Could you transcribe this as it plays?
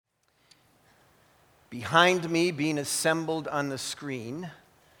Behind me, being assembled on the screen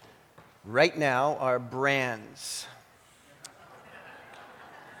right now, are brands.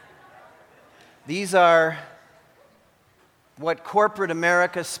 These are what corporate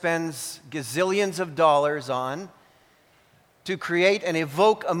America spends gazillions of dollars on to create and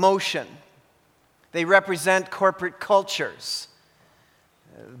evoke emotion. They represent corporate cultures.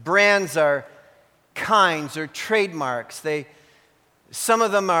 Brands are kinds or trademarks. Some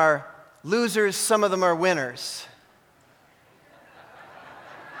of them are losers, some of them are winners.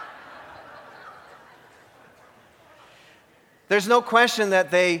 There's no question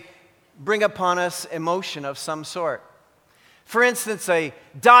that they bring upon us emotion of some sort. For instance, a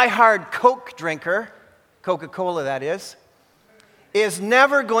die-hard Coke drinker, Coca-Cola that is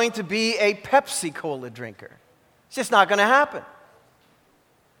never going to be a Pepsi-Cola drinker. It's just not going to happen.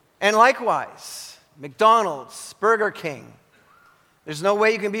 And likewise, McDonald's, Burger King. There's no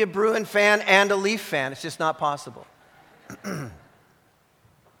way you can be a Bruin fan and a Leaf fan. It's just not possible.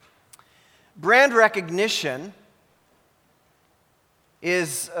 Brand recognition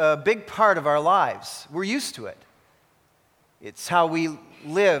is a big part of our lives. We're used to it. It's how we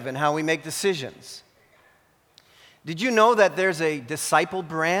live and how we make decisions. Did you know that there's a disciple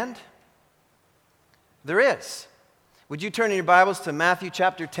brand? There is. Would you turn in your Bibles to Matthew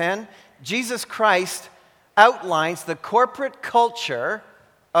chapter 10? Jesus Christ outlines the corporate culture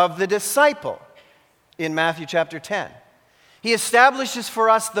of the disciple in Matthew chapter 10. He establishes for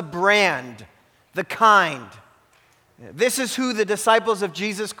us the brand, the kind. This is who the disciples of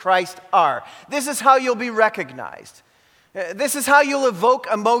Jesus Christ are. This is how you'll be recognized. This is how you'll evoke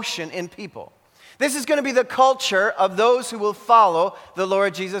emotion in people. This is going to be the culture of those who will follow the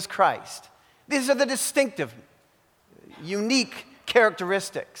Lord Jesus Christ. These are the distinctive, unique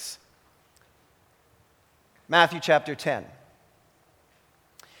characteristics. Matthew chapter 10.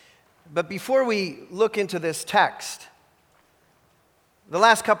 But before we look into this text, the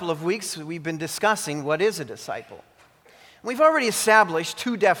last couple of weeks we've been discussing what is a disciple. We've already established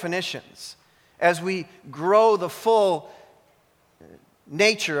two definitions as we grow the full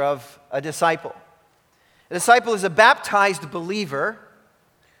nature of a disciple. A disciple is a baptized believer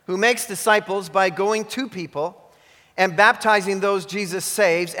who makes disciples by going to people and baptizing those Jesus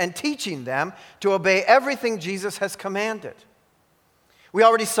saves and teaching them to obey everything Jesus has commanded. We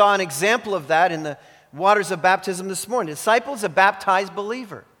already saw an example of that in the waters of baptism this morning. A disciple is a baptized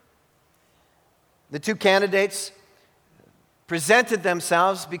believer. The two candidates presented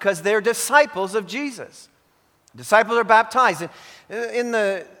themselves because they're disciples of Jesus. Disciples are baptized. In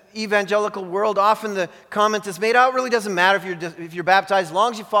the evangelical world, often the comment is made, it really doesn't matter if you're baptized as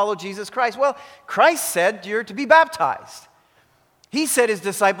long as you follow Jesus Christ. Well, Christ said you're to be baptized. He said his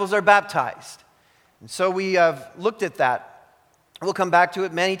disciples are baptized. And so we have looked at that. We'll come back to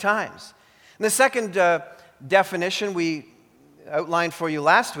it many times. And the second definition we outlined for you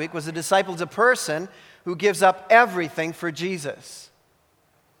last week was a disciple is a person who gives up everything for Jesus.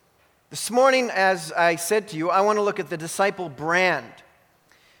 This morning, as I said to you, I want to look at the disciple brand.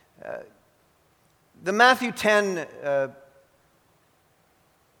 The Matthew 10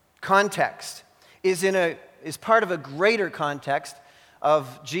 context is part of a greater context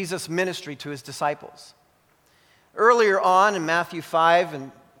of Jesus' ministry to his disciples. Earlier on in Matthew 5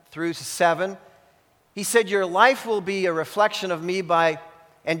 and through 7, he said, "Your life will be a reflection of me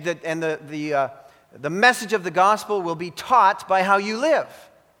and the message of the gospel will be taught by how you live."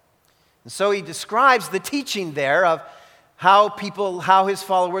 And so he describes the teaching there of how his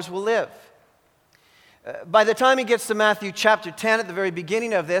followers will live. By the time he gets to Matthew chapter 10, at the very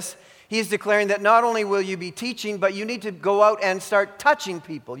beginning of this, he's declaring that not only will you be teaching, but you need to go out and start touching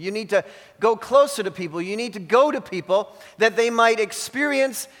people. You need to go closer to people. You need to go to people that they might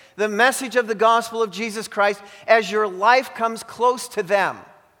experience the message of the gospel of Jesus Christ as your life comes close to them.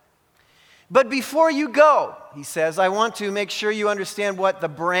 But before you go, he says, I want to make sure you understand what the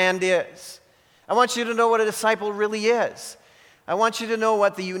brand is. I want you to know what a disciple really is. I want you to know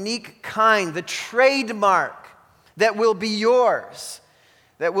what the unique kind, the trademark that will be yours,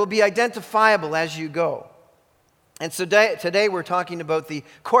 that will be identifiable as you go. And so today we're talking about the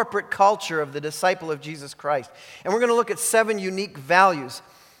corporate culture of the disciple of Jesus Christ. And we're going to look at 7 unique values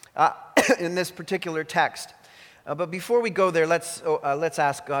in this particular text. But before we go there, let's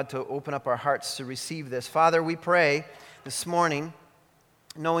ask God to open up our hearts to receive this. Father, we pray this morning,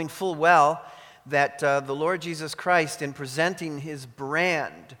 knowing full well that the Lord Jesus Christ, in presenting his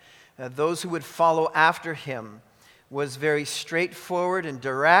brand, those who would follow after him, was very straightforward and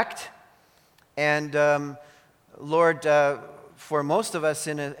direct. And Lord, for most of us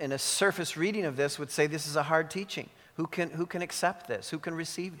in a surface reading of this would say this is a hard teaching. Who can accept this? Who can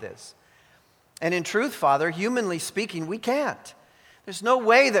receive this? And in truth, Father, humanly speaking, we can't. There's no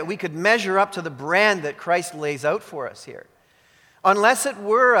way that we could measure up to the brand that Christ lays out for us here. Unless it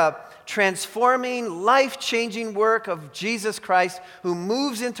were a transforming, life-changing work of Jesus Christ who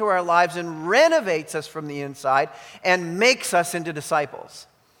moves into our lives and renovates us from the inside and makes us into disciples.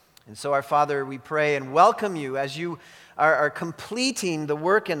 And so, our Father, we pray and welcome you as you are completing the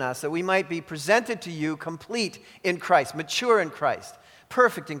work in us, that we might be presented to you complete in Christ, mature in Christ,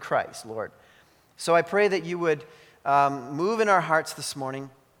 perfect in Christ, Lord. So I pray that you would move in our hearts this morning.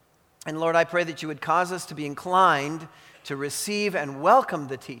 And Lord, I pray that you would cause us to be inclined to receive and welcome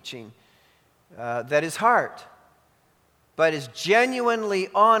the teaching that is hard, but is genuinely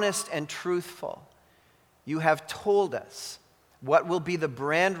honest and truthful. You have told us what will be the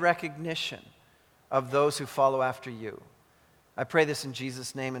brand recognition of those who follow after you. I pray this in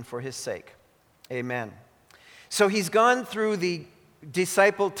Jesus' name and for his sake. Amen. So he's gone through the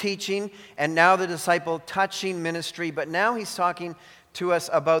disciple teaching and now the disciple touching ministry, but now he's talking to us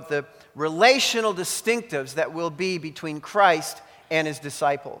about the relational distinctives that will be between Christ and his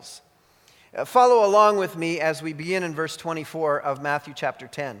disciples. Follow along with me as we begin in verse 24 of Matthew chapter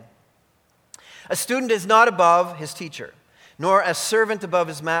 10. A student is not above his teacher, nor a servant above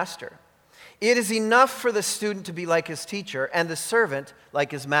his master. It is enough for the student to be like his teacher and the servant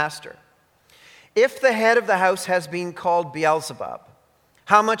like his master. If the head of the house has been called Beelzebub,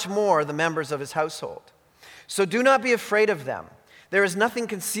 how much more the members of his household? So do not be afraid of them. There is nothing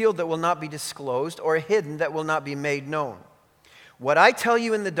concealed that will not be disclosed, or hidden that will not be made known. What I tell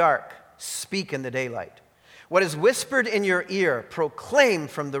you in the dark, speak in the daylight. What is whispered in your ear, proclaim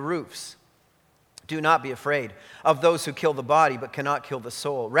from the roofs. Do not be afraid of those who kill the body but cannot kill the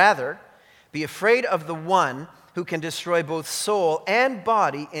soul. Rather, be afraid of the one who can destroy both soul and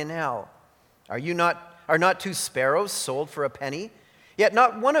body in hell. Are not two sparrows sold for a penny? Yet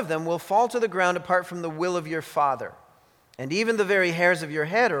not one of them will fall to the ground apart from the will of your Father. And even the very hairs of your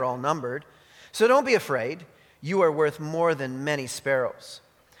head are all numbered. So don't be afraid. You are worth more than many sparrows.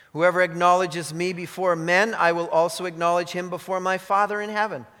 Whoever acknowledges me before men, I will also acknowledge him before my Father in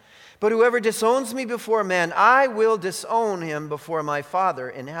heaven. But whoever disowns me before men, I will disown him before my Father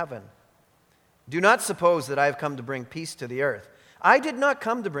in heaven. Do not suppose that I have come to bring peace to the earth. I did not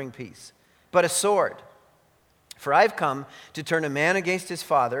come to bring peace, but a sword. For I have come to turn a man against his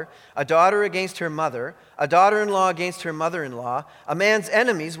father, a daughter against her mother, a daughter-in-law against her mother-in-law. A man's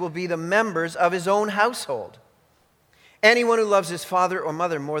enemies will be the members of his own household. Anyone who loves his father or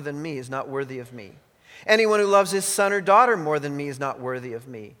mother more than me is not worthy of me. Anyone who loves his son or daughter more than me is not worthy of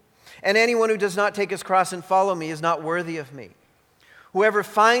me. And anyone who does not take his cross and follow me is not worthy of me. Whoever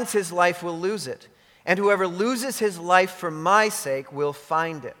finds his life will lose it, and whoever loses his life for my sake will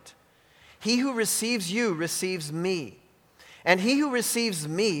find it. He who receives you receives me, and he who receives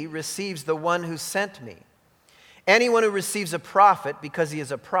me receives the one who sent me. Anyone who receives a prophet because he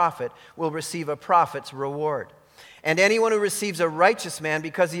is a prophet will receive a prophet's reward. And anyone who receives a righteous man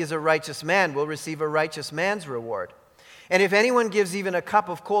because he is a righteous man will receive a righteous man's reward. And if anyone gives even a cup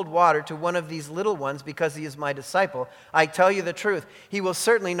of cold water to one of these little ones because he is my disciple, I tell you the truth, he will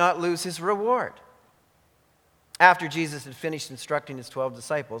certainly not lose his reward. After Jesus had finished instructing his 12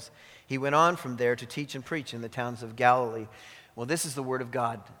 disciples, he went on from there to teach and preach in the towns of Galilee. Well, this is the word of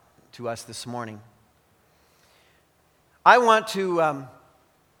God to us this morning. I want to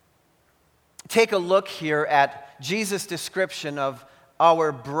take a look here at Jesus' description of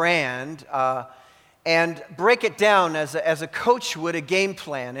our brand and break it down as a coach would a game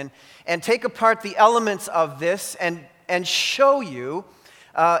plan and take apart the elements of this and show you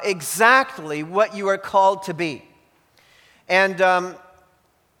exactly what you are called to be. And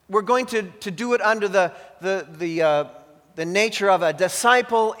we're going to do it under the nature of a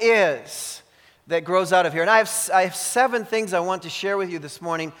disciple is that grows out of here. And I have 7 things I want to share with you this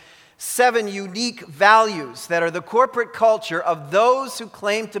morning, 7 unique values that are the corporate culture of those who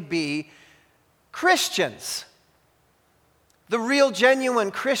claim to be Christians. The real,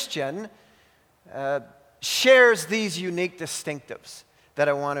 genuine Christian shares these unique distinctives that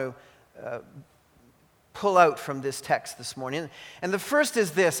I want to pull out from this text this morning. And the first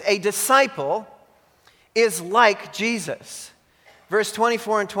is this: a disciple is like Jesus. Verse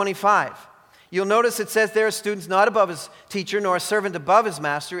 24 and 25. You'll notice it says there, a student's not above his teacher, nor a servant above his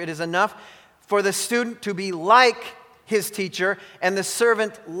master. It is enough for the student to be like his teacher and the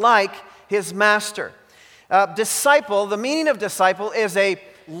servant like his master. Disciple, the meaning of disciple is a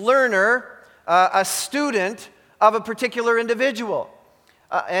learner, a student of a particular individual.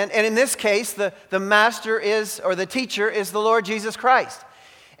 And in this case, the master is, or the teacher is the Lord Jesus Christ.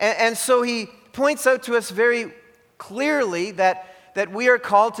 And so he points out to us very clearly that that we are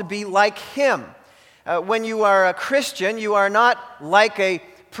called to be like him. When you are a Christian, you are not like a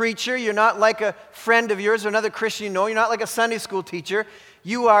preacher. You're not like a friend of yours or another Christian you know. You're not like a Sunday school teacher.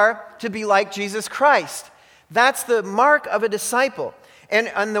 You are to be like Jesus Christ. That's the mark of a disciple.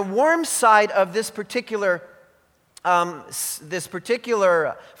 And on the warm side of this particular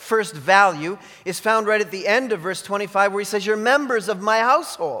first value is found right at the end of verse 25, where he says, "You're members of my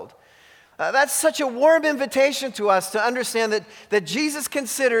household." That's such a warm invitation to us to understand that Jesus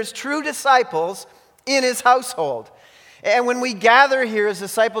considers true disciples in his household. And when we gather here as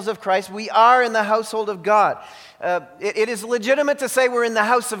disciples of Christ, we are in the household of God. It is legitimate to say we're in the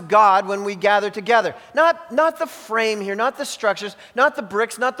house of God when we gather together. Not the frame here, not the structures, not the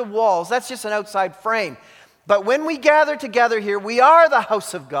bricks, not the walls. That's just an outside frame. But when we gather together here, we are the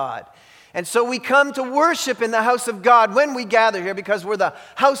house of God. And so we come to worship in the house of God when we gather here because we're the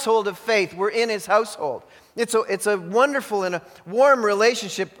household of faith. We're in his household. It's a wonderful and a warm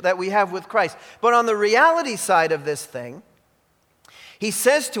relationship that we have with Christ. But on the reality side of this thing, he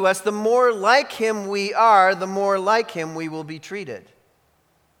says to us, the more like him we are, the more like him we will be treated.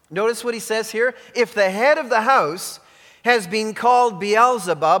 Notice what he says here. If the head of the house has been called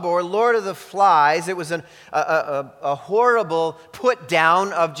Beelzebub, or Lord of the Flies, it was a horrible put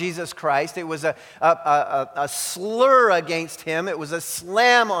down of Jesus Christ. It was a slur against him. It was a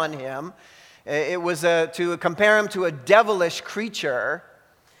slam on him. It was to compare him to a devilish creature.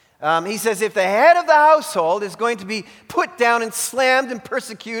 He says if the head of the household is going to be put down and slammed and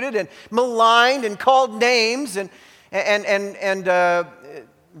persecuted and maligned and called names and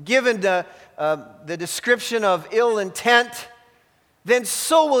given the description of ill intent, then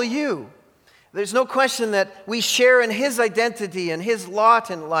so will you. There's no question that we share in his identity and his lot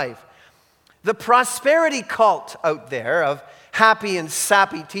in life. The prosperity cult out there of happy and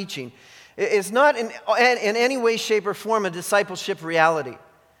sappy teaching is not in any way, shape, or form a discipleship reality.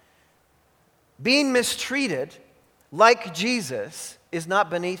 Being mistreated like Jesus is not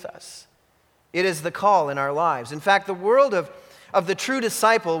beneath us. It is the call in our lives. In fact, the world of the true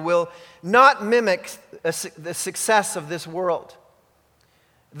disciple will not mimic the success of this world.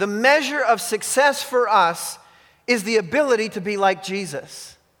 The measure of success for us is the ability to be like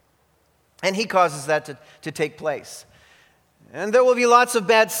Jesus. And he causes that to take place. And there will be lots of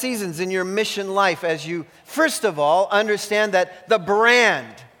bad seasons in your mission life as you, first of all, understand that the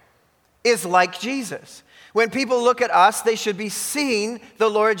brand is like Jesus. When people look at us, they should be seeing the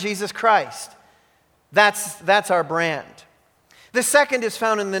Lord Jesus Christ. That's our brand. The second is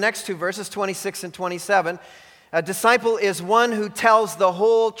found in the next two verses, 26 and 27. A disciple is one who tells the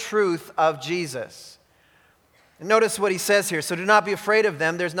whole truth of Jesus. Notice what he says here. So do not be afraid of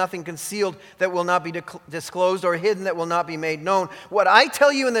them. There's nothing concealed that will not be disclosed or hidden that will not be made known. What I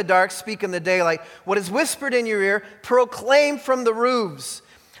tell you in the dark, speak in the daylight. What is whispered in your ear, proclaim from the roofs.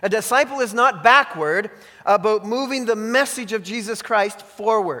 A disciple is not backward about moving the message of Jesus Christ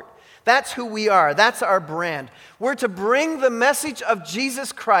forward. That's who we are. That's our brand. We're to bring the message of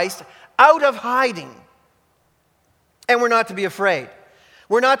Jesus Christ out of hiding. And we're not to be afraid.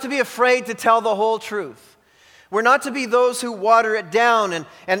 We're not to be afraid to tell the whole truth. We're not to be those who water it down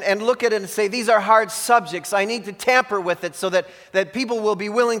and look at it and say, these are hard subjects. I need to tamper with it so that people will be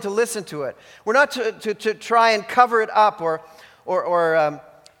willing to listen to it. We're not to try and cover it up or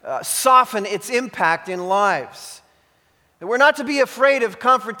soften its impact in lives. We're not to be afraid of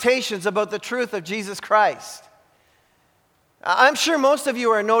confrontations about the truth of Jesus Christ. I'm sure most of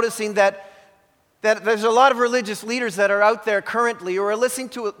you are noticing that there's a lot of religious leaders that are out there currently who are listening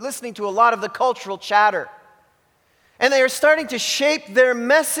to a lot of the cultural chatter. And they are starting to shape their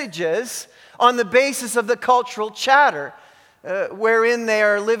messages on the basis of the cultural chatter wherein they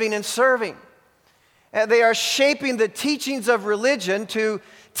are living and serving. And they are shaping the teachings of religion to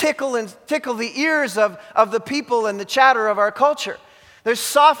tickle the ears of the people and the chatter of our culture. They're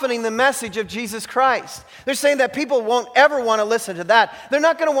softening the message of Jesus Christ. They're saying that people won't ever want to listen to that. They're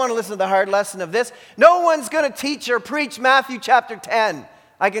not going to want to listen to the hard lesson of this. No one's going to teach or preach Matthew chapter 10.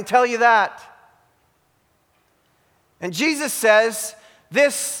 I can tell you that. And Jesus says,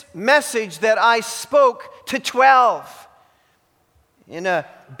 this message that I spoke to 12 in a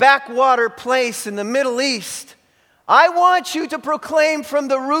backwater place in the Middle East, I want you to proclaim from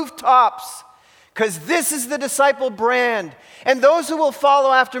the rooftops, because this is the disciple brand. And those who will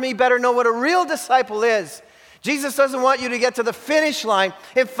follow after me better know what a real disciple is. Jesus doesn't want you to get to the finish line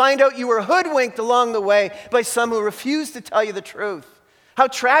and find out you were hoodwinked along the way by some who refused to tell you the truth. How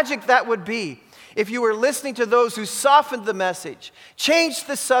tragic that would be if you were listening to those who softened the message, changed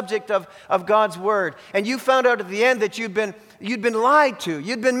the subject of God's word, and you found out at the end that you'd been lied to,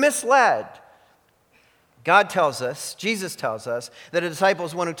 you'd been misled. God tells us, Jesus tells us, that a disciple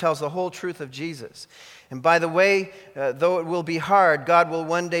is one who tells the whole truth of Jesus. And by the way, though it will be hard, God will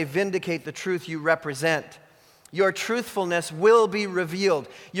one day vindicate the truth you represent. Your truthfulness will be revealed.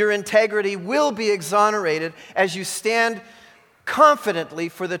 Your integrity will be exonerated as you stand confidently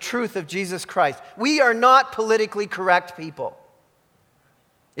for the truth of Jesus Christ. We are not politically correct people.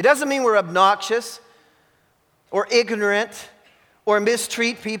 It doesn't mean we're obnoxious or ignorant or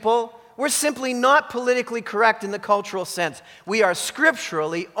mistreat people. We're simply not politically correct in the cultural sense. We are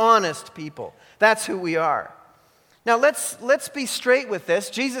scripturally honest people. That's who we are. Now let's be straight with this.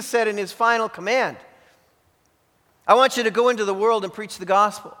 Jesus said in his final command, I want you to go into the world and preach the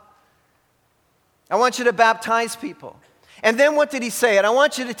gospel. I want you to baptize people. And then what did he say? And I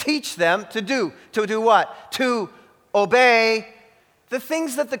want you to teach them to do what? To obey the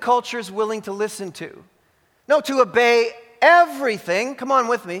things that the culture is willing to listen to. No, to obey everything. Come on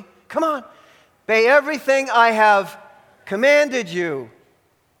with me. Come on. Obey everything I have commanded you.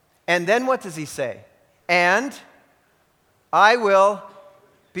 And then what does he say? And I will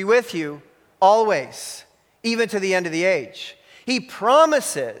be with you always, even to the end of the age. He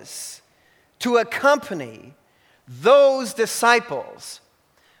promises to accompany those disciples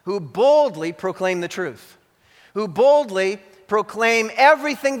who boldly proclaim the truth, who boldly proclaim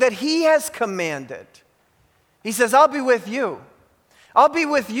everything that he has commanded. He says, I'll be with you. I'll be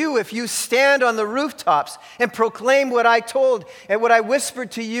with you if you stand on the rooftops and proclaim what I told and what I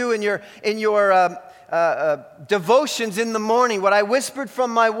whispered to you in your devotions in the morning, what I whispered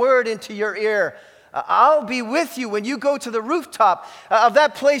from my word into your ear. I'll be with you when you go to the rooftop of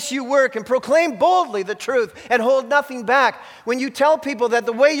that place you work and proclaim boldly the truth and hold nothing back. When you tell people that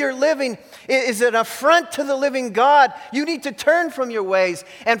the way you're living is an affront to the living God, you need to turn from your ways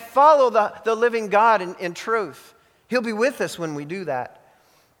and follow the living God in truth. He'll be with us when we do that.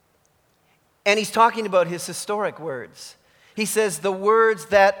 And he's talking about his historic words. He says, the words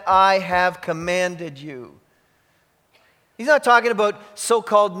that I have commanded you. He's not talking about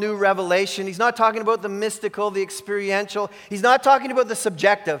so-called new revelation. He's not talking about the mystical, the experiential. He's not talking about the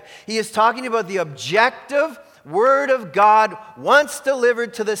subjective. He is talking about the objective Word of God once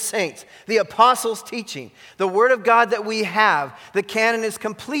delivered to the saints, the apostles' teaching, the Word of God that we have. The canon is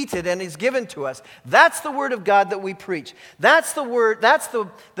completed and is given to us. That's the Word of God that we preach. That's the word. That's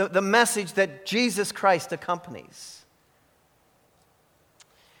the message that Jesus Christ accompanies.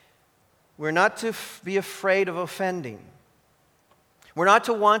 We're not to be afraid of offending. We're not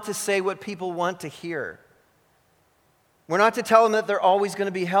to want to say what people want to hear. We're not to tell them that they're always going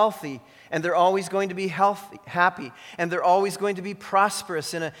to be healthy, and they're always going to be happy, and they're always going to be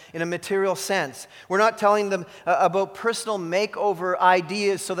prosperous in a material sense. We're not telling them about personal makeover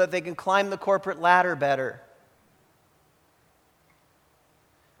ideas so that they can climb the corporate ladder better.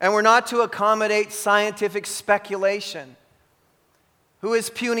 And we're not to accommodate scientific speculation. Who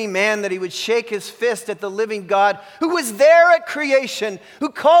is puny man that he would shake his fist at the living God who was there at creation, who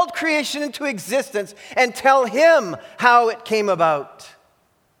called creation into existence, and tell him how it came about?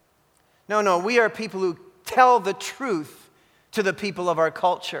 No, we are people who tell the truth to the people of our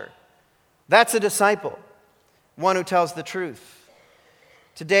culture. That's a disciple, one who tells the truth.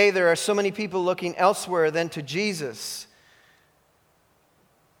 Today there are so many people looking elsewhere than to Jesus'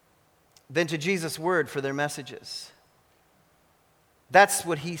 word for their messages. That's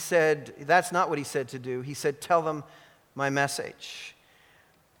what he said. That's not what he said to do. He said, tell them my message.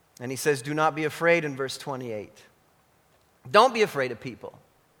 And he says, do not be afraid in verse 28. Don't be afraid of people.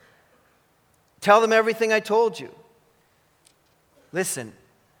 Tell them everything I told you. Listen,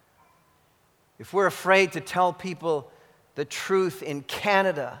 if we're afraid to tell people the truth in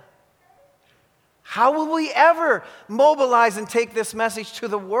Canada, how will we ever mobilize and take this message to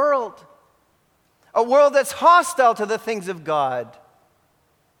the world? A world that's hostile to the things of God.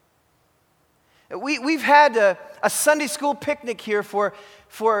 We've had a Sunday school picnic here for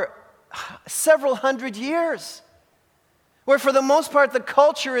several hundred years, where for the most part the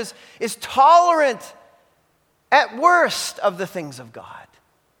culture is tolerant at worst of the things of God.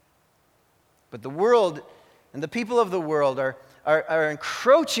 But the world and the people of the world are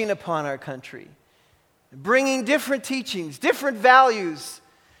encroaching upon our country, bringing different teachings, different values,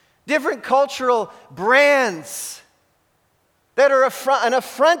 different cultural brands that are an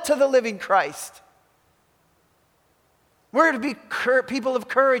affront to the living Christ. We're to be people of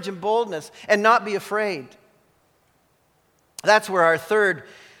courage and boldness and not be afraid. That's where our third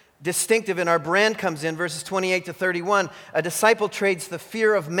distinctive in our brand comes in, verses 28 to 31. A disciple trades the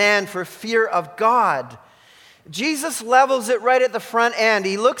fear of man for fear of God. Jesus levels it right at the front end.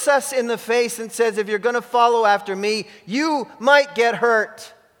 He looks us in the face and says, if you're going to follow after me, you might get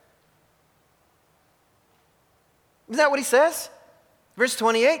hurt. Isn't that what he says? Verse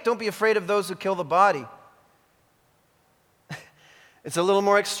 28, don't be afraid of those who kill the body. It's a little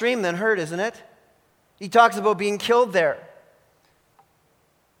more extreme than hurt, isn't it? He talks about being killed there.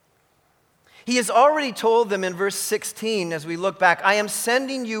 He has already told them in verse 16, as we look back, I am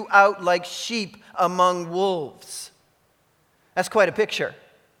sending you out like sheep among wolves. That's quite a picture.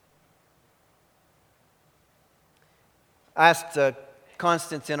 I asked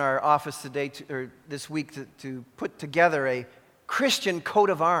Constance in our office today, this week, to put together a Christian coat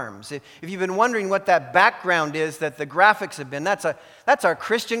of arms. If you've been wondering what that background is that the graphics have been, that's our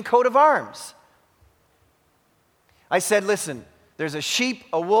Christian coat of arms. I said, listen, there's a sheep,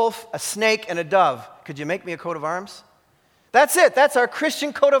 a wolf, a snake, and a dove. Could you make me a coat of arms? That's it. That's our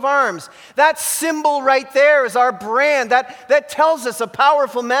Christian coat of arms. That symbol right there is our brand. That tells us a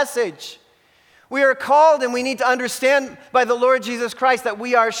powerful message. We are called, and we need to understand by the Lord Jesus Christ that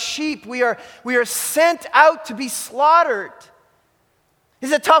we are sheep. We are sent out to be slaughtered.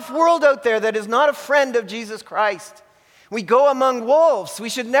 It's a tough world out there that is not a friend of Jesus Christ. We go among wolves. We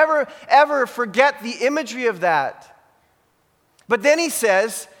should never, ever forget the imagery of that. But then he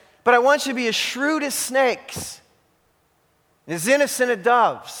says, but I want you to be as shrewd as snakes, as innocent as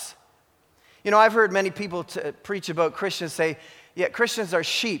doves. You know, I've heard many people preach about Christians say, yeah, Christians are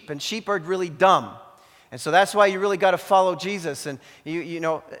sheep, and sheep are really dumb. And so that's why you really got to follow Jesus. And, you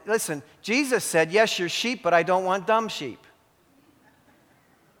know, listen, Jesus said, yes, you're sheep, but I don't want dumb sheep.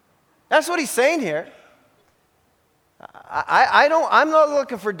 That's what he's saying here. I'm not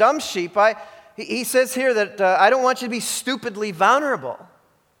looking for dumb sheep. He says here that I don't want you to be stupidly vulnerable.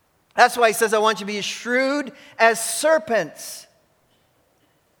 That's why he says I want you to be as shrewd as serpents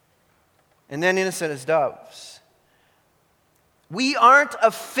and then innocent as doves. We aren't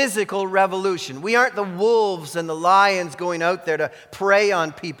a physical revolution. We aren't the wolves and the lions going out there to prey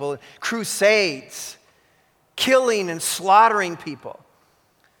on people, crusades, killing and slaughtering people.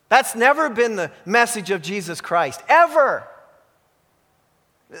 That's never been the message of Jesus Christ, ever.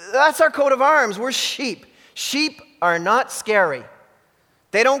 That's our coat of arms. We're sheep. Sheep are not scary.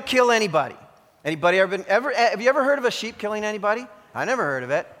 They don't kill anybody. Have you ever heard of a sheep killing anybody? I never heard of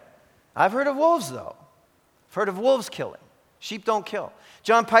it. I've heard of wolves, though. I've heard of wolves killing. Sheep don't kill.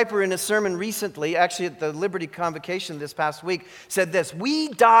 John Piper, in a sermon recently, actually at the Liberty Convocation this past week, said this: we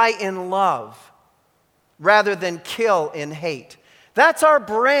die in love rather than kill in hate. That's our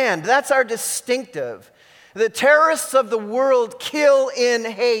brand. That's our distinctive. The terrorists of the world kill in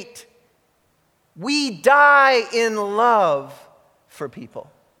hate. We die in love for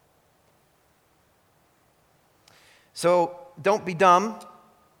people. So don't be dumb.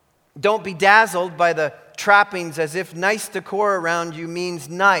 Don't be dazzled by the trappings as if nice decor around you means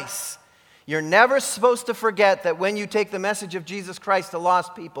nice. You're never supposed to forget that when you take the message of Jesus Christ to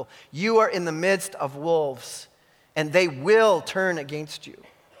lost people, you are in the midst of wolves, and they will turn against you.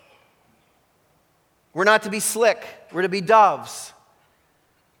 We're not to be slick. We're to be doves.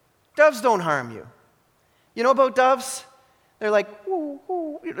 Doves don't harm you. You know about doves? They're like, woo,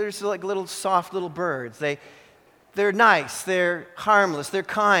 woo. They're just like little soft little birds. They're nice. They're harmless. They're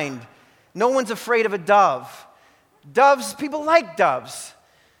kind. No one's afraid of a dove. Doves, people like doves,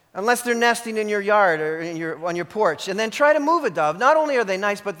 unless they're nesting in your yard or on your porch. And then try to move a dove. Not only are they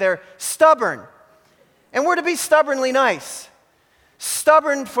nice, but they're stubborn. And we're to be stubbornly nice.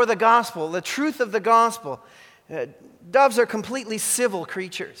 Stubborn for the gospel, the truth of the gospel. Doves are completely civil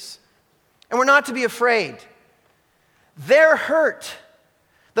creatures. And we're not to be afraid. Their hurt,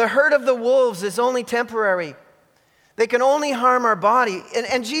 the hurt of the wolves, is only temporary. They can only harm our body.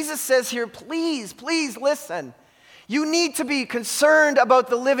 And Jesus says here, please, please listen. You need to be concerned about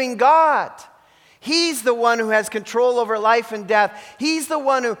the living God. He's the one who has control over life and death. He's the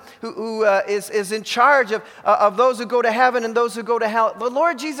one who is in charge of those who go to heaven and those who go to hell. The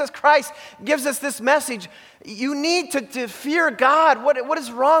Lord Jesus Christ gives us this message. You need to fear God. What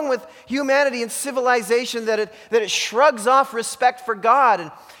is wrong with humanity and civilization that it shrugs off respect for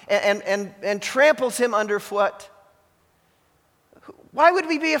God and tramples him underfoot? Why would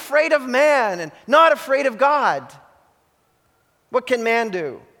we be afraid of man and not afraid of God? What can man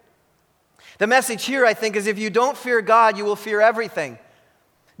do? The message here, I think, is if you don't fear God, you will fear everything.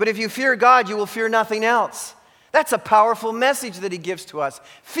 But if you fear God, you will fear nothing else. That's a powerful message that he gives to us.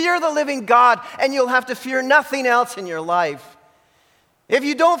 Fear the living God, and you'll have to fear nothing else in your life. If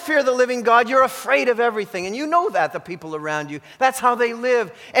you don't fear the living God, you're afraid of everything. And you know that, the people around you. That's how they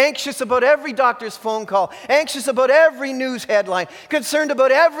live. Anxious about every doctor's phone call. Anxious about every news headline. Concerned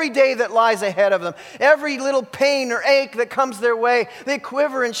about every day that lies ahead of them. Every little pain or ache that comes their way. They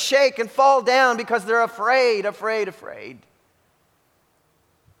quiver and shake and fall down because they're afraid.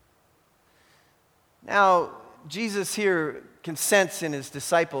 Now, Jesus here can sense in his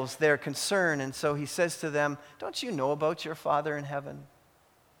disciples their concern, and so he says to them, don't you know about your Father in heaven?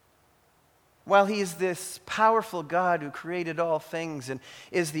 While he is this powerful God who created all things and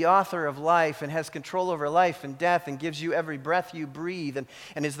is the author of life and has control over life and death and gives you every breath you breathe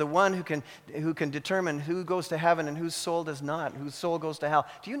and is the one who can determine who goes to heaven and whose soul does not, whose soul goes to hell,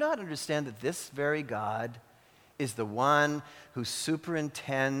 do you not understand that this very God is the one who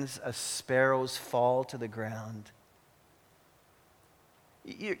superintends a sparrow's fall to the ground?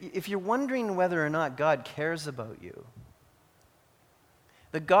 If you're wondering whether or not God cares about you,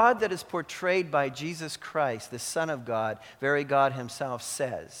 the God that is portrayed by Jesus Christ, the Son of God, very God himself,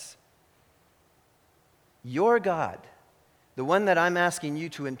 says, your God, the one that I'm asking you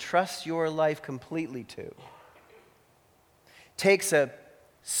to entrust your life completely to, takes a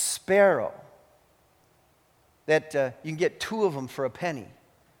sparrow that you can get 2 of them for a penny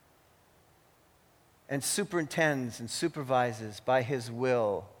and superintends and supervises by his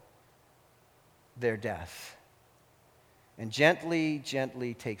will their death. And gently,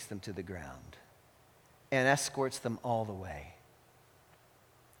 gently takes them to the ground and escorts them all the way.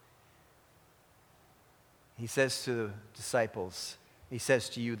 He says to the disciples, he says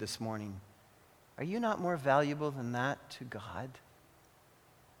to you this morning, are you not more valuable than that to God?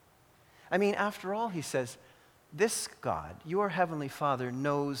 I mean, after all, he says, this God, your heavenly Father,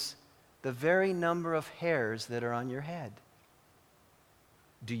 knows the very number of hairs that are on your head.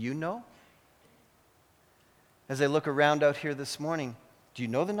 Do you know? As I look around out here this morning, do you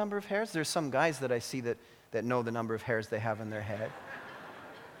know the number of hairs? There's some guys that I see that know the number of hairs they have in their head.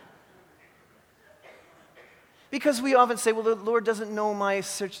 Because we often say, well, the Lord doesn't know my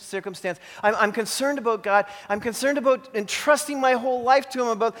circumstance. I'm concerned about God. I'm concerned about entrusting my whole life to him,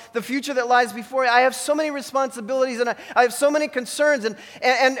 about the future that lies before me. I have so many responsibilities and I have so many concerns.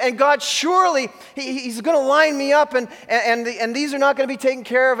 And God, surely he's going to line me up and these are not going to be taken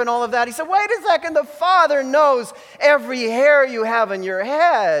care of and all of that. He said, wait a second. The Father knows every hair you have on your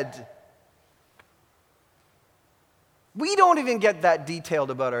head. We don't even get that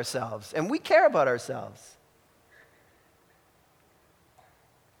detailed about ourselves, and we care about ourselves.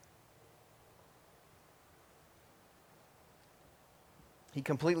 He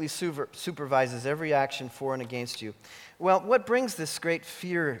completely supervises every action for and against you. Well, what brings this great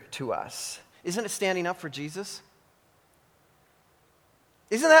fear to us? Isn't it standing up for Jesus?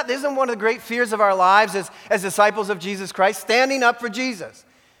 Isn't one of the great fears of our lives as disciples of Jesus Christ, standing up for Jesus?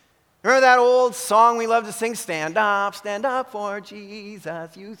 Remember that old song we love to sing, stand up for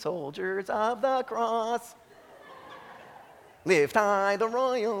Jesus, you soldiers of the cross. Lift high the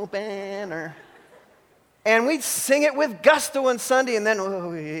royal banner. And we'd sing it with gusto on Sunday, and then,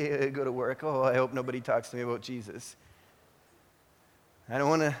 we go to work. Oh, I hope nobody talks to me about Jesus. I don't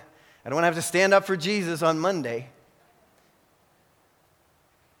want to have to stand up for Jesus on Monday.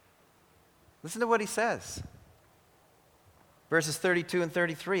 Listen to what he says. Verses 32 and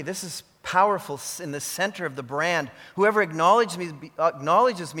 33. This is powerful in the center of the brand. Whoever acknowledges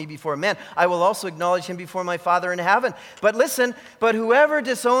me before men, I will also acknowledge him before my Father in heaven. But listen, but whoever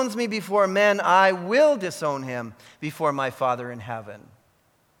disowns me before men, I will disown him before my Father in heaven.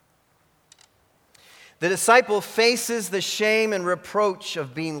 The disciple faces the shame and reproach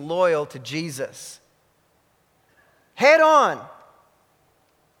of being loyal to Jesus. Head on.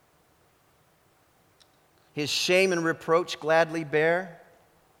 His shame and reproach gladly bear.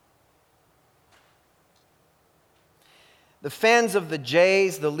 The fans of the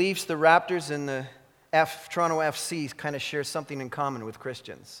Jays, the Leafs, the Raptors, and the Toronto FC kind of share something in common with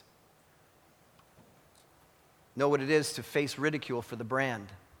Christians. Know what it is to face ridicule for the brand.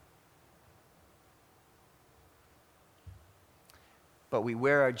 But we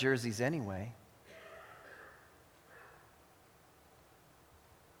wear our jerseys anyway.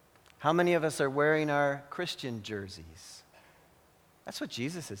 How many of us are wearing our Christian jerseys? That's what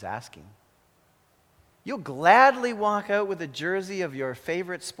Jesus is asking. You'll gladly walk out with a jersey of your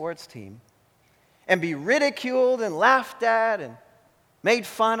favorite sports team and be ridiculed and laughed at and made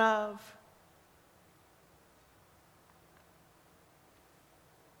fun of.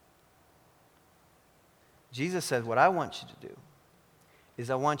 Jesus says, what I want you to do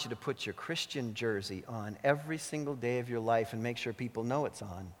is I want you to put your Christian jersey on every single day of your life and make sure people know it's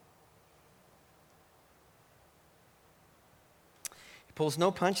on. He pulls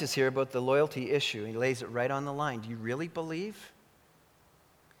no punches here about the loyalty issue. He lays it right on the line. Do you really believe?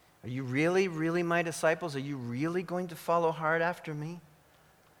 Are you really, really my disciples? Are you really going to follow hard after me?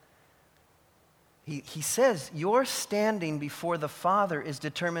 He says your standing before the Father is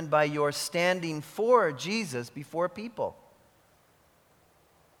determined by your standing for Jesus before people.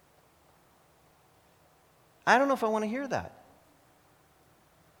 I don't know if I want to hear that.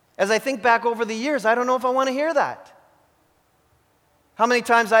 As I think back over the years, I don't know if I want to hear that. How many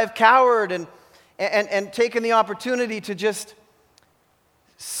times I've cowered and taken the opportunity to just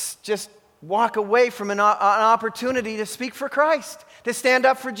walk away from an opportunity to speak for Christ, to stand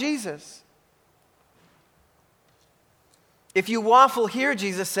up for Jesus. If you waffle here,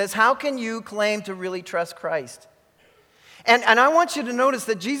 Jesus says, how can you claim to really trust Christ? And I want you to notice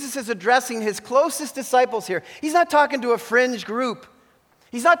that Jesus is addressing his closest disciples here. He's not talking to a fringe group.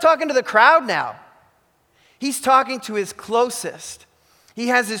 He's not talking to the crowd now. He's talking to his closest. He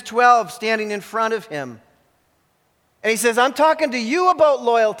has his 12 standing in front of him. And he says, I'm talking to you about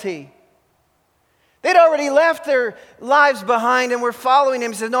loyalty. They'd already left their lives behind and were following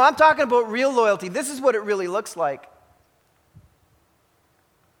him. He says, no, I'm talking about real loyalty. This is what it really looks like.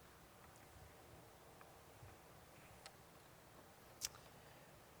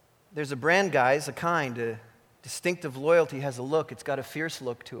 There's a brand, guys, a kind, a distinctive loyalty has a look. It's got a fierce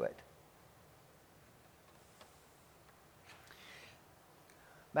look to it.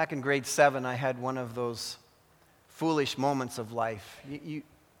 Back in grade 7, I had one of those foolish moments of life.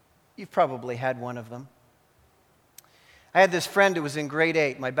 You've probably had one of them. I had this friend who was in grade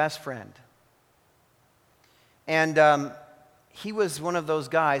 8, my best friend. And he was one of those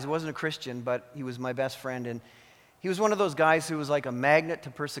guys, he wasn't a Christian, but he was my best friend. And he was one of those guys who was like a magnet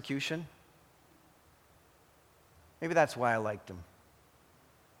to persecution. Maybe that's why I liked him.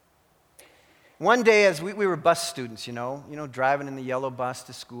 One day, as we were bus students, driving in the yellow bus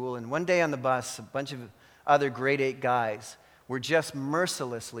to school, and one day on the bus, a bunch of other grade 8 guys were just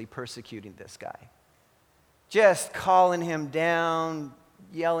mercilessly persecuting this guy. Just calling him down,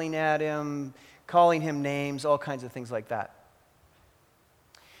 yelling at him, calling him names, all kinds of things like that.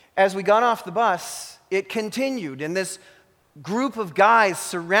 As we got off the bus, it continued, and this group of guys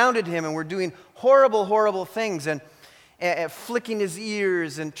surrounded him and were doing horrible, horrible things, and flicking his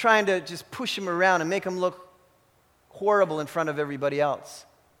ears and trying to just push him around and make him look horrible in front of everybody else.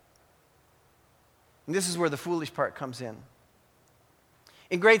 And this is where the foolish part comes in.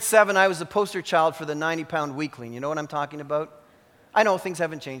 In grade 7, I was the poster child for the 90-pound weakling. You know what I'm talking about? I know things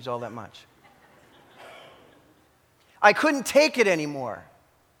haven't changed all that much. I couldn't take it anymore.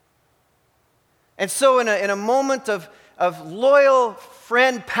 And so in a moment of loyal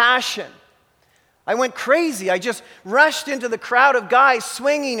friend passion, I went crazy. I just rushed into the crowd of guys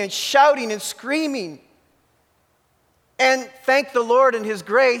swinging and shouting and screaming. And thank the Lord and His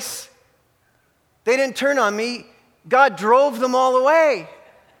grace, they didn't turn on me. God drove them all away.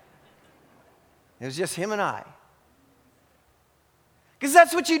 It was just him and I. Because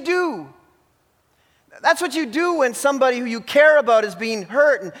that's what you do. That's what you do when somebody who you care about is being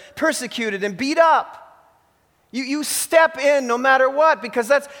hurt and persecuted and beat up. You step in no matter what, because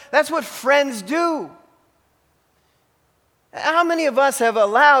that's what friends do. How many of us have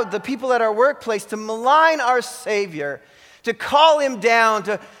allowed the people at our workplace to malign our Savior, to call Him down,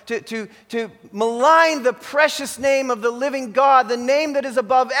 to malign the precious name of the living God, the name that is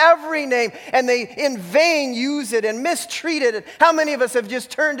above every name, and they in vain use it and mistreat it? How many of us have just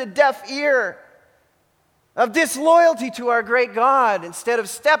turned a deaf ear of disloyalty to our great God instead of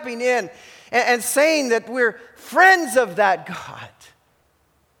stepping in and saying that we're friends of that God?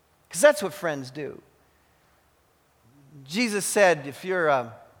 Because that's what friends do. Jesus said, if you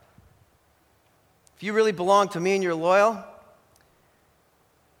really belong to me and you're loyal,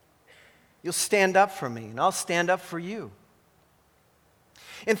 you'll stand up for me and I'll stand up for you.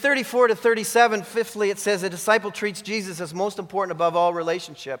 In 34 to 37, fifthly, it says a disciple treats Jesus as most important above all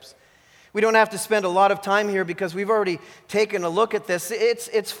relationships. We don't have to spend a lot of time here because we've already taken a look at this.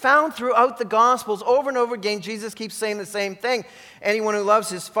 It's found throughout the Gospels over and over again. Jesus keeps saying the same thing. Anyone who loves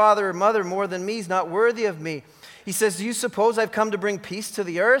his father or mother more than me is not worthy of me. He says, do you suppose I've come to bring peace to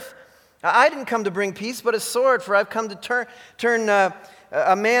the earth? I didn't come to bring peace, but a sword, for I've come to turn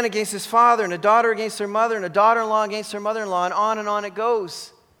a man against his father, and a daughter against her mother, and a daughter-in-law against her mother-in-law, and on it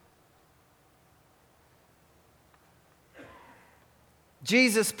goes.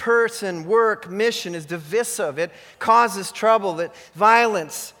 Jesus' person, work, mission is divisive. It causes trouble,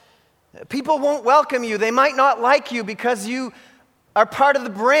 violence. People won't welcome you. They might not like you because you are part of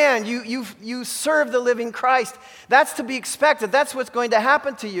the brand. You serve the living Christ. That's to be expected. That's what's going to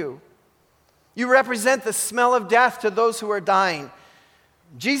happen to you. You represent the smell of death to those who are dying.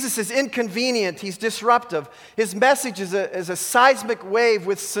 Jesus is inconvenient. He's disruptive. His message is a seismic wave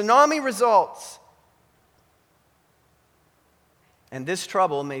with tsunami results. And this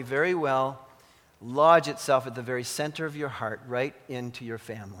trouble may very well lodge itself at the very center of your heart, right into your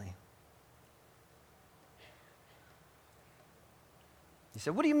family. You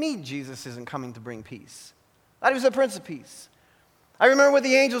said, what do you mean Jesus isn't coming to bring peace? That he was the Prince of Peace. I remember what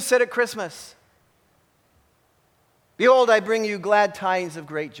the angels said at Christmas. Behold, I bring you glad tidings of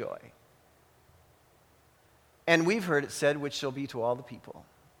great joy. And we've heard it said, which shall be to all the people.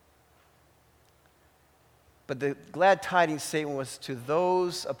 But the glad tidings statement was to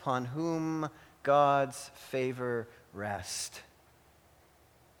those upon whom God's favor rests.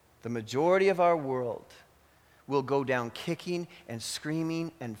 The majority of our world will go down kicking and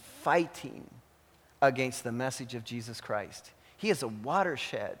screaming and fighting against the message of Jesus Christ. He is a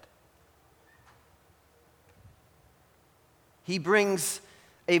watershed. He brings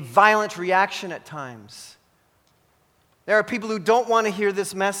a violent reaction at times. There are people who don't want to hear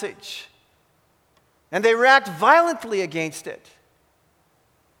this message, and they react violently against it.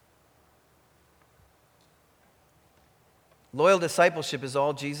 Loyal discipleship is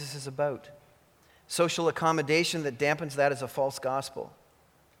all Jesus is about. Social accommodation that dampens that is a false gospel.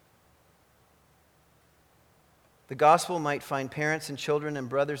 The gospel might find parents and children and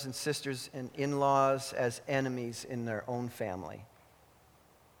brothers and sisters and in-laws as enemies in their own family.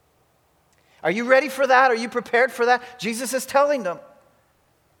 Are you ready for that? Are you prepared for that? Jesus is telling them.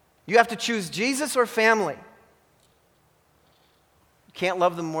 You have to choose Jesus or family. You can't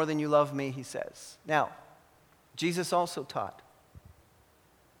love them more than you love me, he says. Now, Jesus also taught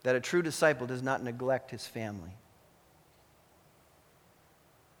that a true disciple does not neglect his family.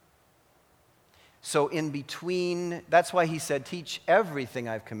 So in between, that's why he said, teach everything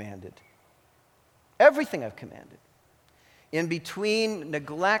I've commanded. Everything I've commanded. In between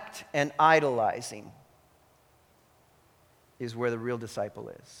neglect and idolizing is where the real disciple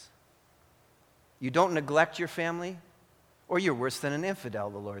is. You don't neglect your family, or you're worse than an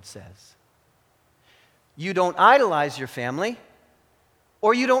infidel, the Lord says. You don't idolize your family,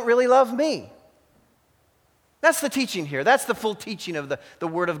 or you don't really love me. That's the teaching here. That's the full teaching of the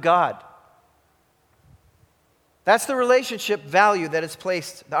Word of God. That's the relationship value that is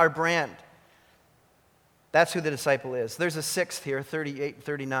placed, our brand. That's who the disciple is. There's a sixth here, 38,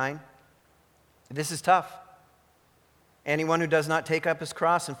 39. This is tough. Anyone who does not take up his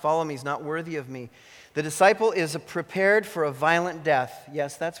cross and follow me is not worthy of me. The disciple is prepared for a violent death.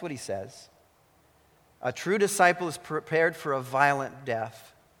 Yes, that's what he says. A true disciple is prepared for a violent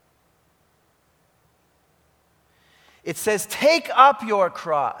death. It says, take up your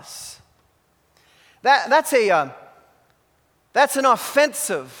cross. That's an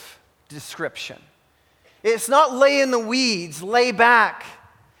offensive description. It's not lay in the weeds, lay back,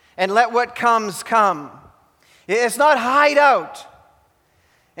 and let what comes come. It's not hide out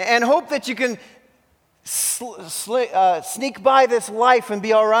and hope that you can sneak by this life and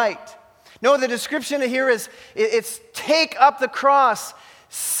be all right. No, the description here is it's take up the cross,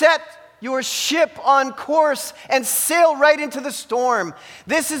 set your ship on course, and sail right into the storm.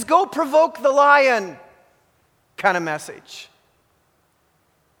 This is go provoke the lion kind of message.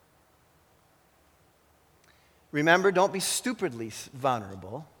 Remember, don't be stupidly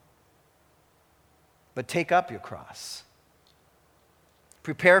vulnerable, but take up your cross.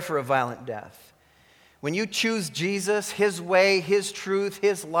 Prepare for a violent death. When you choose Jesus, his way, his truth,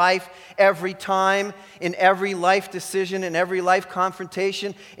 his life, every time, in every life decision, in every life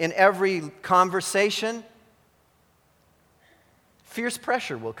confrontation, in every conversation, fierce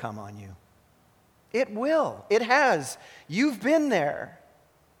pressure will come on you. It will. It has. You've been there.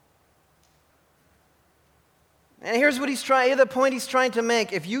 And here's what the point he's trying to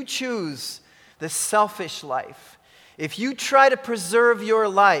make. If you choose the selfish life, if you try to preserve your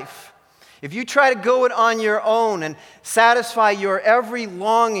life, if you try to go it on your own and satisfy your every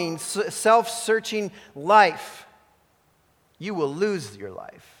longing, self-searching life, you will lose your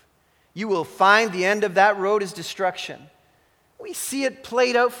life. You will find the end of that road is destruction. We see it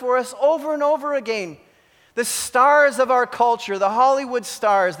played out for us over and over again. The stars of our culture, the Hollywood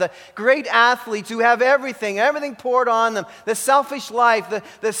stars, the great athletes who have everything poured on them, the selfish life,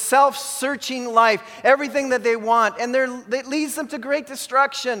 the self-searching life, everything that they want, and it leads them to great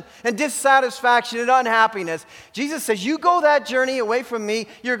destruction and dissatisfaction and unhappiness. Jesus says, you go that journey away from me,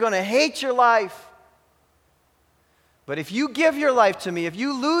 you're going to hate your life. But if you give your life to me, if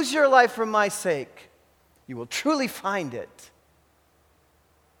you lose your life for my sake, you will truly find it.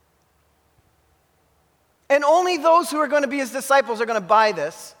 And only those who are going to be his disciples are going to buy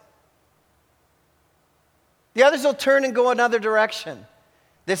this. The others will turn and go another direction.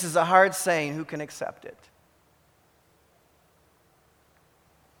 This is a hard saying. Who can accept it?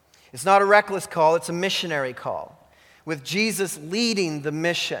 It's not a reckless call. It's a missionary call, with Jesus leading the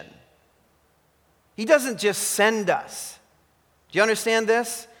mission. He doesn't just send us. Do you understand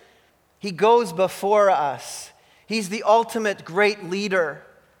this? He goes before us. He's the ultimate great leader.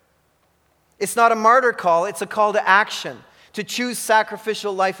 It's not a martyr call, it's a call to action, to choose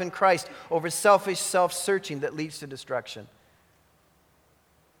sacrificial life in Christ over selfish self-searching that leads to destruction.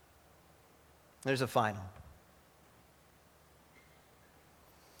 There's a final.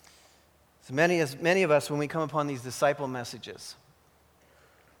 So many of us, when we come upon these disciple messages,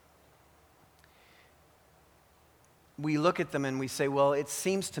 we look at them and we say, well, it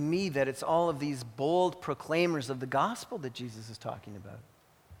seems to me that it's all of these bold proclaimers of the gospel that Jesus is talking about.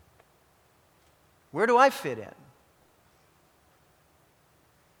 Where do I fit in?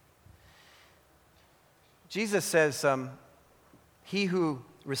 Jesus says, he who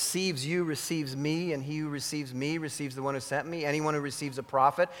receives you receives me, and he who receives me receives the one who sent me. Anyone who receives a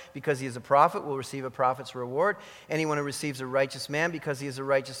prophet because he is a prophet will receive a prophet's reward. Anyone who receives a righteous man because he is a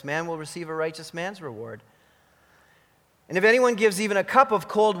righteous man will receive a righteous man's reward. And if anyone gives even a cup of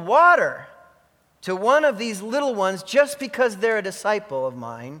cold water to one of these little ones just because they're a disciple of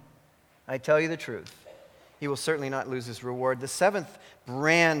mine, I tell you the truth, he will certainly not lose his reward. The seventh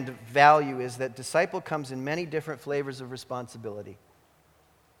brand value is that disciple comes in many different flavors of responsibility.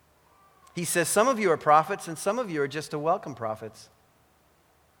 He says some of you are prophets and some of you are just to welcome prophets.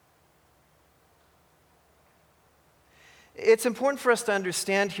 It's important for us to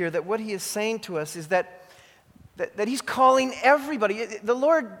understand here that what he is saying to us is that he's calling everybody. The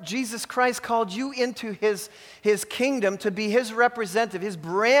Lord Jesus Christ called you into his kingdom to be his representative, his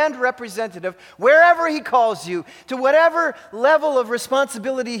brand representative, wherever he calls you, to whatever level of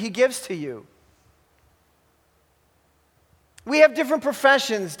responsibility he gives to you. We have different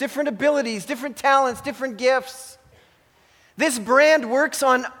professions, different abilities, different talents, different gifts. This brand works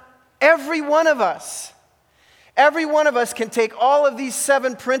on every one of us. Every one of us can take all of these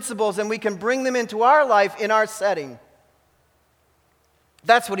 7 principles and we can bring them into our life in our setting.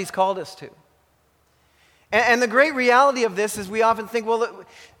 That's what he's called us to. And the great reality of this is we often think, well,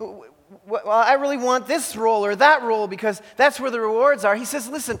 I really want this role or that role because that's where the rewards are. He says,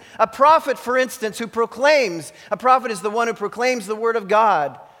 listen, a prophet, for instance, a prophet is the one who proclaims the word of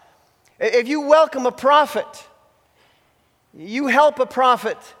God. If you welcome a prophet, you help a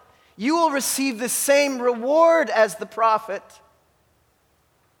prophet, you will receive the same reward as the prophet.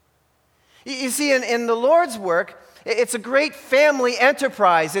 You see, in the Lord's work, it's a great family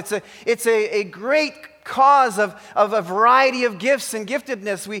enterprise. It's a great cause of a variety of gifts and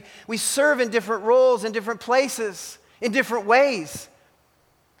giftedness. We serve in different roles, in different places, in different ways.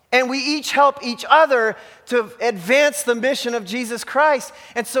 And we each help each other to advance the mission of Jesus Christ.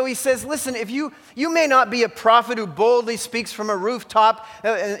 And so he says, listen, if you may not be a prophet who boldly speaks from a rooftop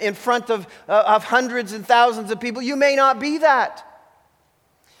in front of hundreds and thousands of people. You may not be that.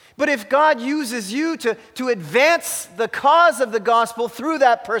 But if God uses you to advance the cause of the gospel through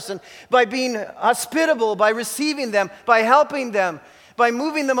that person by being hospitable, by receiving them, by helping them, by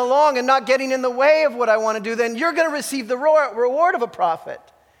moving them along and not getting in the way of what I want to do, then you're going to receive the reward of a prophet.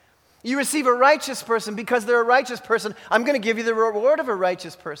 You receive a righteous person because they're a righteous person. I'm going to give you the reward of a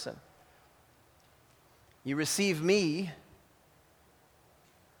righteous person. You receive me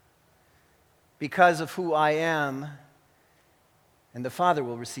because of who I am, and the Father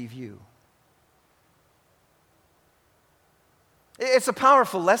will receive you. It's a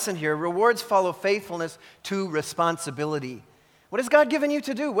powerful lesson here. Rewards follow faithfulness to responsibility. What has God given you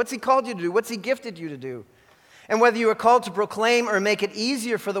to do? What's he called you to do? What's he gifted you to do? And whether you are called to proclaim or make it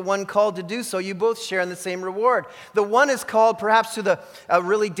easier for the one called to do so, you both share in the same reward. The one is called perhaps to the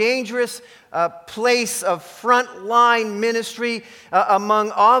really dangerous place of frontline ministry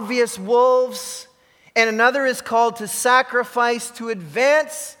among obvious wolves, and another is called to sacrifice to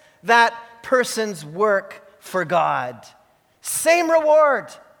advance that person's work for God. Same reward.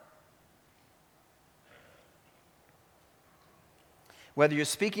 Whether you're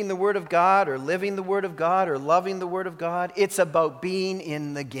speaking the Word of God or living the Word of God or loving the Word of God, it's about being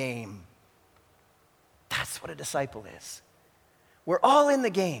in the game. That's what a disciple is. We're all in the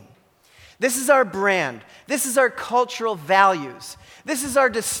game. This is our brand. This is our cultural values. This is our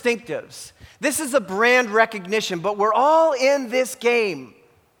distinctives. This is a brand recognition, but we're all in this game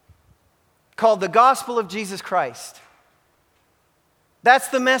called the gospel of Jesus Christ. That's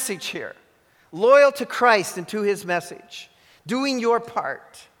the message here. Loyal to Christ and to his message. Doing your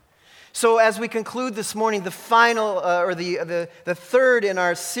part. So as we conclude this morning, the final, the third in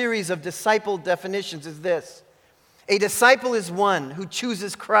our series of disciple definitions is this. A disciple is one who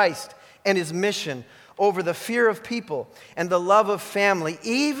chooses Christ and his mission over the fear of people and the love of family,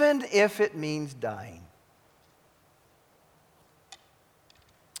 even if it means dying.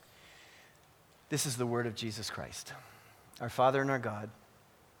 This is the word of Jesus Christ, our Father and our God.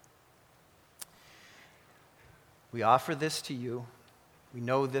 We offer this to you We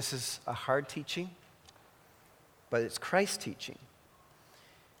know this is a hard teaching, but it's Christ's teaching.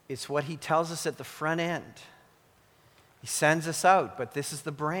 It's what he tells us at the front end. He sends us out, but this is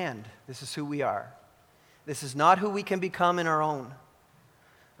the brand. This is who we are. This is not who we can become in our own.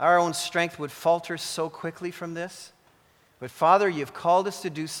 Our own strength would falter so quickly from this. But Father, you've called us to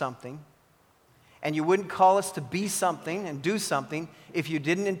do something, and you wouldn't call us to be something and do something if you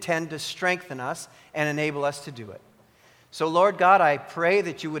didn't intend to strengthen us and enable us to do it. So Lord God, I pray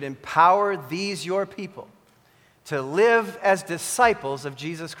that you would empower these your people to live as disciples of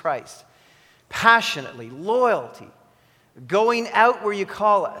Jesus Christ, passionately, loyalty, going out where you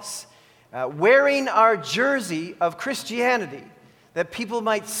call us, wearing our jersey of Christianity, that people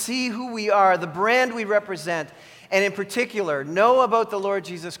might see who we are, the brand we represent, and in particular, know about the Lord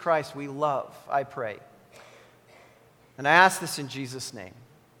Jesus Christ we love, I pray. And I ask this in Jesus' name.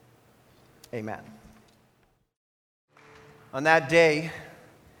 Amen. On that day,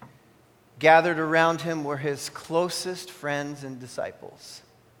 gathered around him were his closest friends and disciples,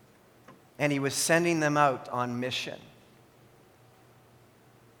 and he was sending them out on mission.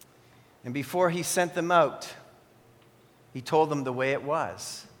 And before he sent them out, he told them the way it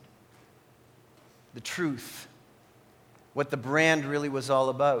was, the truth, what the brand really was all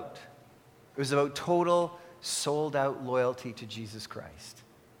about. It was about total, sold-out loyalty to Jesus Christ.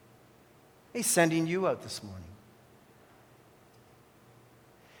 He's sending you out this morning.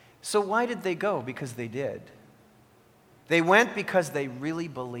 So why did they go? Because they did. They went because they really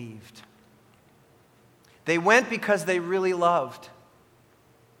believed. They went because they really loved.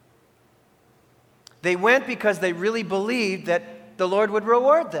 They went because they really believed that the Lord would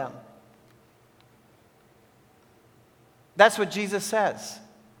reward them. That's what Jesus says.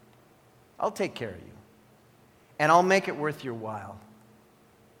 I'll take care of you, and I'll make it worth your while.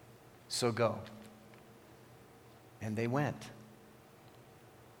 So go. And they went.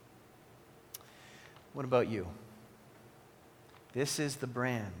 What about you? This is the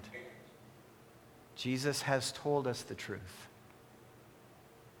brand. Jesus has told us the truth.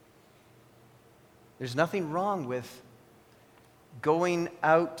 There's nothing wrong with going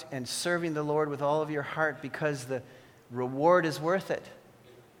out and serving the Lord with all of your heart because the reward is worth it.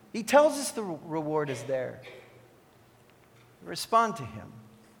 He tells us the reward is there. Respond to him.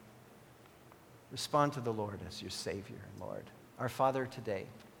 Respond to the Lord as your Savior and Lord. Our Father, today,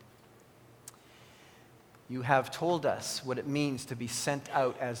 you have told us what it means to be sent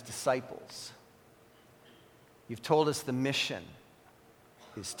out as disciples. You've told us the mission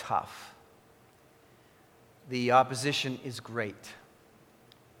is tough. The opposition is great.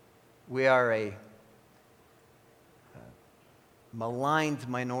 We are a maligned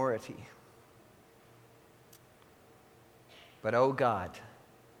minority. But, oh God,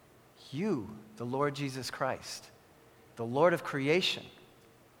 you, the Lord Jesus Christ, the Lord of creation,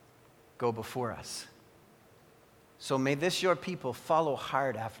 go before us. So may this your people follow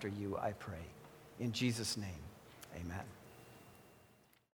hard after you, I pray. In Jesus' name, amen.